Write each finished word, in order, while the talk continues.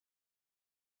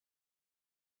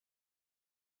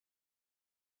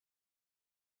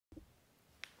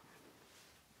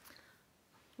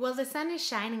Well, the sun is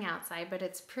shining outside, but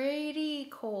it's pretty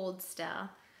cold still.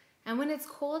 And when it's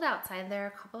cold outside, there are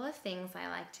a couple of things I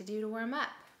like to do to warm up.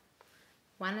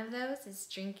 One of those is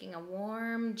drinking a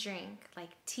warm drink, like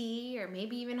tea or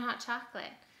maybe even hot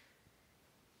chocolate.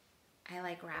 I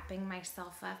like wrapping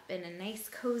myself up in a nice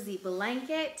cozy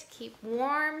blanket to keep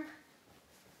warm.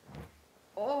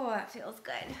 Oh, that feels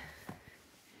good.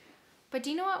 But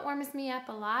do you know what warms me up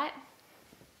a lot?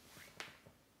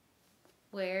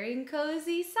 Wearing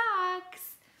cozy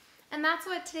socks. And that's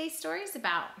what today's story is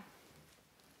about.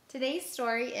 Today's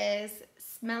story is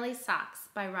Smelly Socks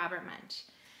by Robert Munsch.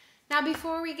 Now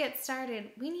before we get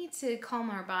started, we need to calm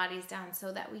our bodies down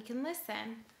so that we can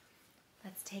listen.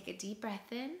 Let's take a deep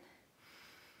breath in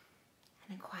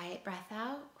and a quiet breath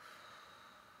out.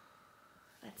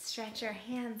 Let's stretch our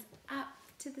hands up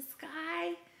to the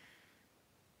sky.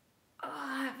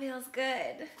 Oh, that feels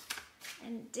good.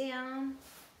 And down.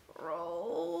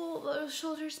 Roll those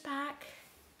shoulders back.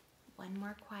 One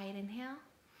more quiet inhale.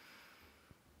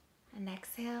 And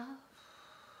exhale.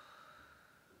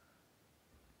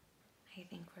 I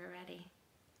think we're ready.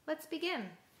 Let's begin.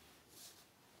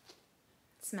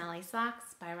 Smelly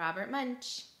Socks by Robert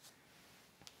Munsch.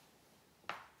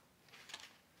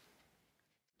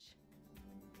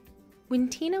 When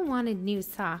Tina wanted new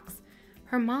socks,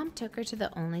 her mom took her to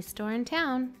the only store in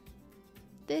town.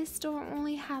 "This store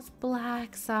only has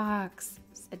black socks,"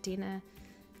 said Tina.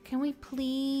 "Can we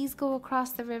please go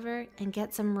across the river and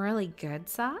get some really good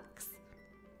socks?"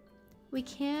 "We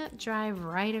can't drive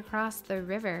right across the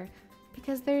river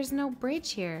because there's no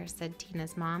bridge here," said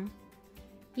Tina's mom.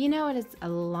 "You know it is a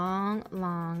long,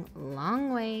 long,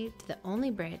 long way to the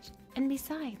only bridge, and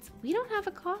besides, we don't have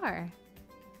a car."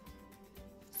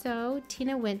 So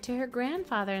Tina went to her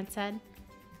grandfather and said,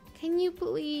 "Can you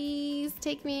please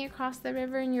take me across the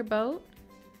river in your boat?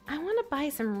 I want to buy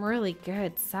some really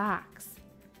good socks."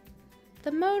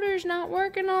 "The motor's not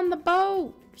working on the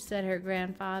boat," said her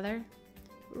grandfather.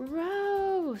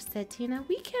 "Row," said Tina.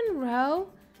 "We can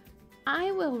row."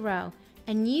 "I will row,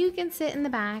 and you can sit in the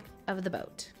back of the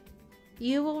boat."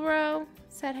 "You will row?"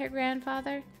 said her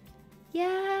grandfather.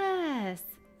 "Yes,"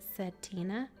 said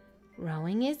Tina.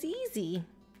 "Rowing is easy."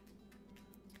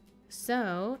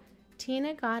 So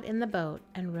Tina got in the boat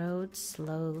and rowed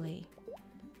slowly.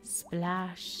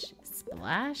 Splash,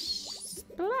 splash,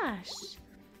 splash.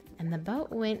 And the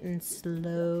boat went in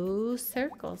slow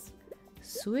circles.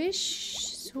 Swish,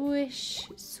 swish,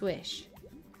 swish.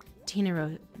 Tina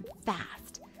rowed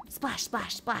fast. Splash,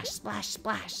 splash, splash, splash,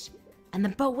 splash. And the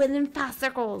boat went in fast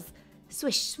circles.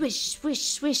 Swish, swish, swish,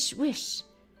 swish, swish.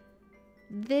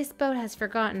 "This boat has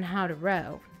forgotten how to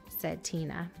row," said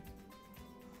Tina.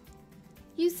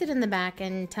 "You sit in the back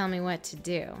and tell me what to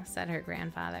do," said her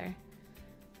grandfather.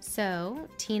 So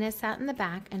Tina sat in the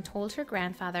back and told her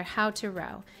grandfather how to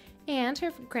row, and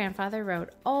her grandfather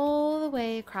rowed all the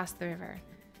way across the river.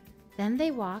 Then they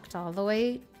walked all the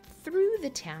way through the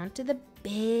town to the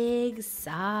big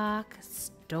sock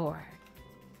store.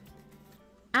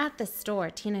 At the store,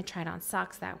 Tina tried on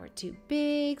socks that were too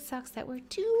big, socks that were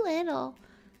too little,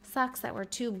 socks that were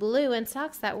too blue, and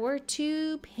socks that were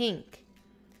too pink.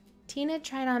 Tina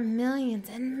tried on millions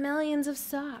and millions of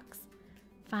socks.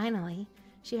 Finally,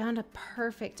 she found a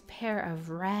perfect pair of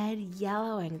red,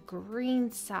 yellow, and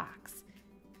green socks.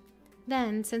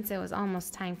 Then, since it was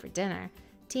almost time for dinner,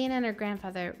 Tina and her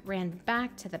grandfather ran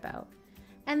back to the boat.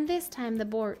 And this time the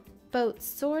boat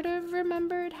sort of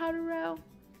remembered how to row.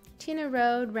 Tina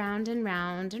rowed round and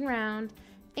round and round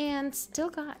and still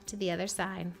got to the other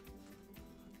side.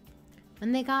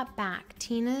 When they got back,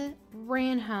 Tina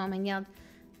ran home and yelled,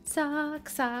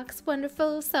 "Socks, socks,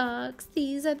 wonderful socks.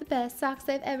 These are the best socks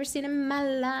I've ever seen in my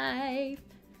life.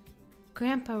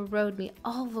 Grandpa rowed me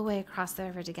all the way across the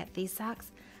river to get these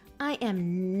socks. I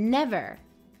am never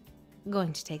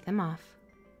going to take them off."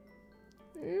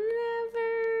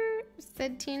 "Never,"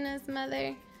 said Tina's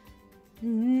mother.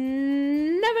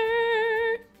 "Never,"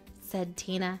 said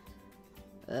Tina.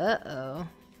 "Uh-oh,"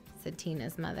 said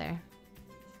Tina's mother.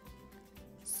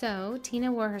 So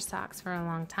Tina wore her socks for a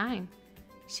long time.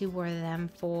 She wore them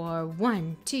for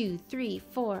 1, 2, 3,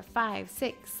 4, 5,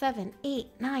 6, 7, 8,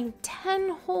 9, 10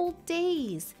 whole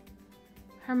days.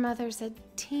 Her mother said,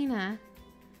 "Tina,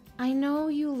 I know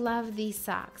you love these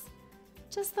socks.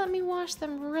 Just let me wash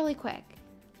them really quick.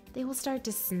 They will start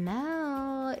to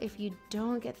smell if you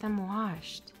don't get them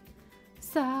washed."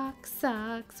 "Socks,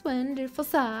 socks, wonderful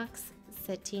socks,"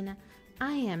 said Tina.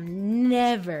 "I am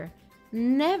never,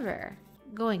 never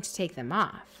going to take them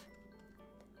off."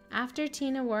 After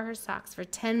Tina wore her socks for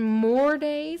 10 more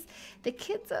days, the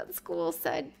kids at school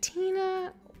said,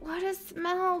 "Tina, what a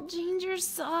smell, change your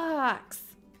socks."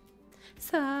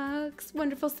 Socks,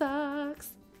 wonderful socks,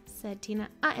 said Tina.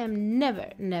 I am never,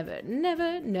 never,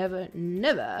 never, never,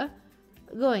 never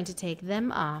going to take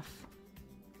them off.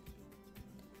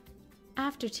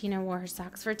 After Tina wore her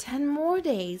socks for 10 more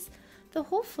days, the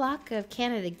whole flock of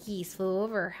Canada geese flew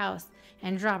over her house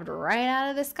and dropped right out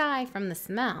of the sky from the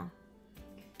smell.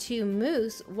 2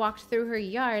 moose walked through her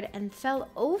yard and fell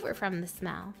over from the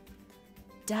smell.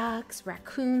 Ducks,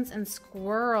 raccoons, and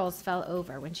squirrels fell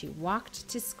over when she walked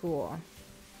to school.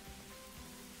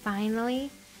 Finally,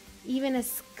 even a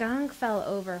skunk fell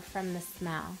over from the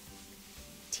smell.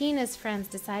 Tina's friends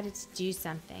decided to do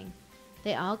something.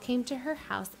 They all came to her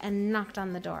house and knocked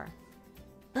on the door.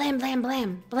 Blam, blam,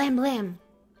 blam, blam, blam.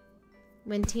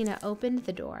 When Tina opened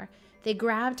the door, they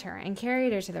grabbed her and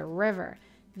carried her to the river.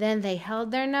 Then they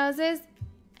held their noses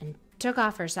and took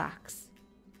off her socks.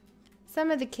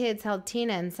 Some of the kids held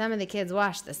Tina and some of the kids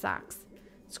washed the socks.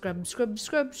 Scrub, scrub,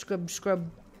 scrub, scrub, scrub.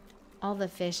 All the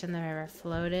fish in the river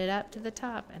floated up to the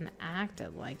top and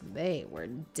acted like they were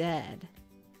dead.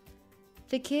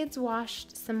 The kids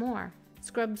washed some more.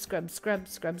 Scrub, scrub, scrub,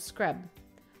 scrub, scrub.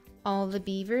 All the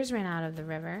beavers ran out of the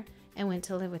river and went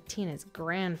to live with Tina's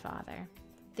grandfather.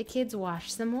 The kids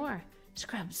washed some more.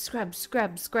 Scrub, scrub,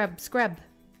 scrub, scrub, scrub.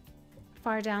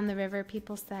 Far down the river,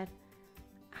 people said,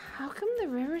 "How come the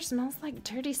river smells like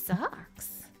dirty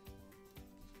socks?"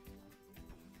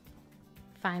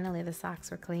 Finally, the socks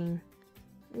were clean.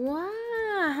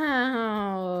 "Wow,"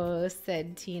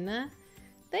 said Tina.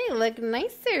 "They look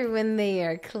nicer when they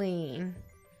are clean."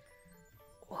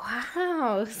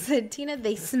 "Wow," said Tina.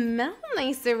 "They smell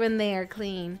nicer when they are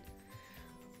clean."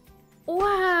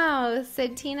 "Wow,"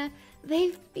 said Tina.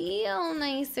 "They feel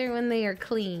nicer when they are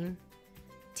clean."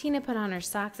 Tina put on her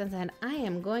socks and said, "I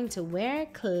am going to wear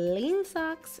clean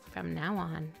socks from now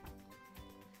on."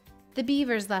 The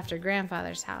beavers left her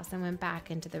grandfather's house and went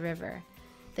back into the river.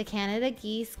 The Canada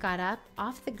geese got up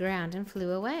off the ground and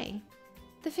flew away.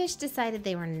 The fish decided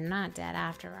they were not dead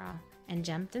after all and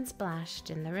jumped and splashed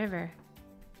in the river.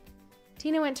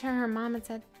 Tina went to her mom and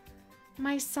said,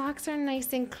 "My socks are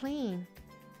nice and clean.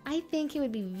 I think it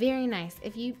would be very nice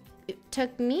if you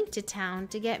took me to town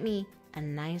to get me a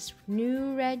nice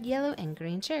new red, yellow, and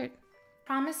green shirt."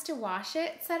 "Promise to wash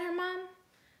it?" said her mom.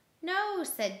 "No,"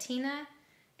 said Tina.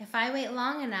 "If I wait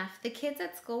long enough, the kids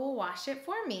at school will wash it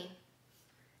for me."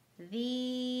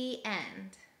 The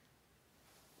end.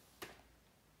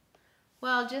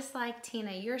 Well, just like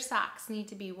Tina, your socks need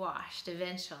to be washed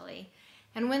eventually.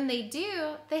 And when they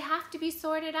do, they have to be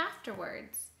sorted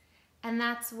afterwards. And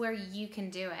that's where you can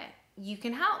do it. You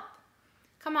can help.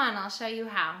 Come on, I'll show you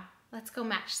how. Let's go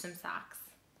match some socks.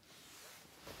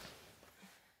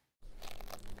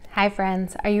 Hi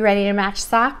friends, are you ready to match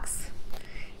socks?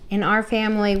 In our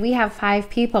family, we have 5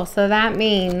 people, so that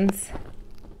means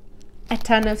a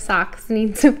ton of socks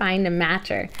need to find a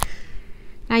matcher.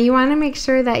 Now you want to make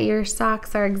sure that your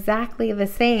socks are exactly the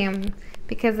same,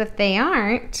 because if they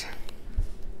aren't,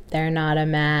 they're not a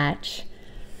match.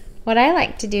 What I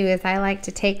like to do is I like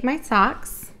to take my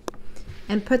socks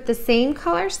and put the same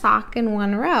color sock in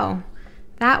one row.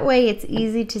 That way it's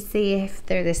easy to see if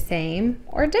they're the same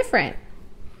or different.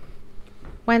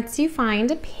 Once you find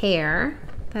a pair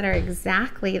that are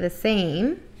exactly the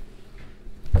same,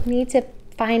 you need to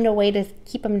find a way to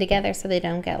keep them together so they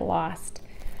don't get lost.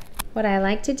 What I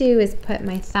like to do is put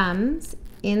my thumbs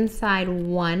inside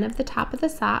one of the top of the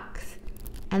socks,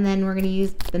 and then we're going to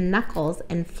use the knuckles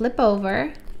and flip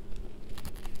over,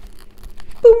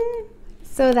 boom,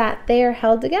 so that they are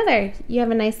held together. You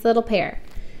have a nice little pair.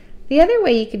 The other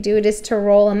way you could do it is to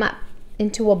roll them up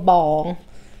into a ball.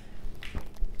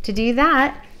 To do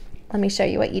that, let me show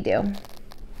you what you do.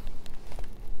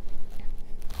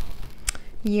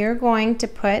 You're going to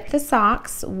put the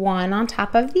socks one on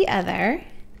top of the other,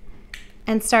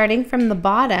 and starting from the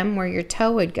bottom where your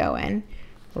toe would go in,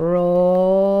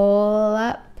 roll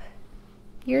up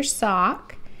your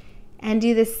sock and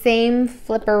do the same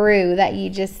flipperoo that you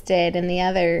just did in the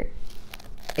other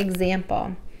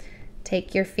example.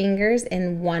 Take your fingers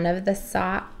in one of the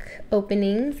sock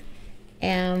openings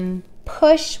and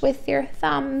push with your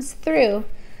thumbs through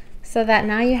so that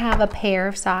now you have a pair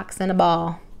of socks in a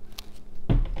ball.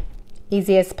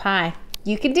 Easy as pie.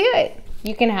 You can do it.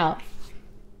 You can help.